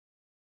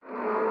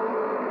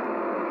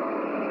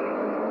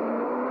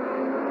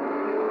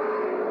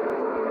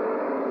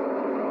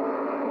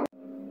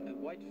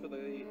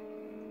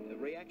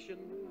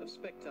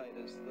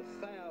spectators, the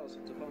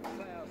thousands upon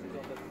thousands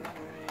of them.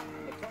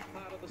 The top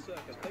part of the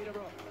circuit. Peter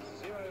Brock,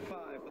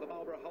 0-5 for the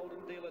Marlborough Holden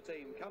dealer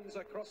team, comes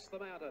across the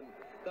mountain.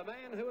 The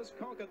man who has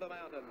conquered the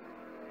mountain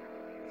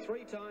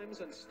 3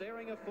 times and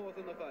staring a 4th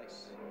in the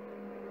face.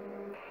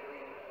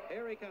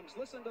 Here he comes.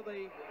 Listen to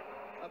the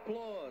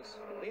applause,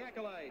 the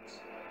accolades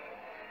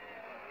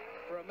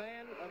for a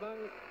man among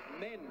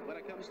men when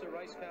it comes to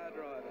race car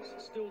drivers.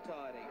 Still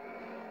tidy.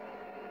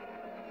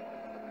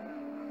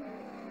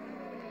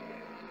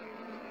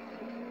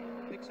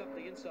 Picks up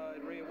the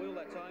inside rear wheel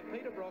that time.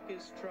 Peter Brock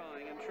is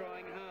trying and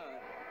trying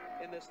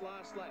hard in this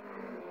last lap.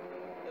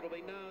 It'll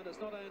be known as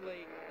not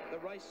only the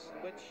race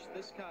which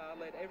this car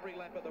led every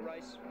lap of the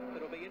race, but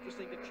it'll be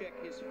interesting to check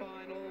his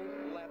final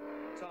lap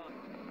time.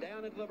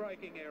 Down into the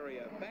braking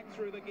area, back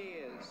through the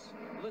gears.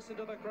 Listen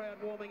to the crowd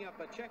warming up.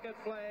 A checkered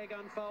flag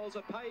unfolds,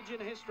 a page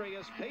in history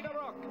as Peter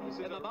Brock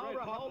in the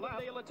Marlborough Holden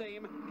dealer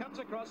team comes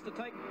across to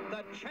take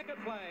the checkered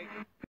flag.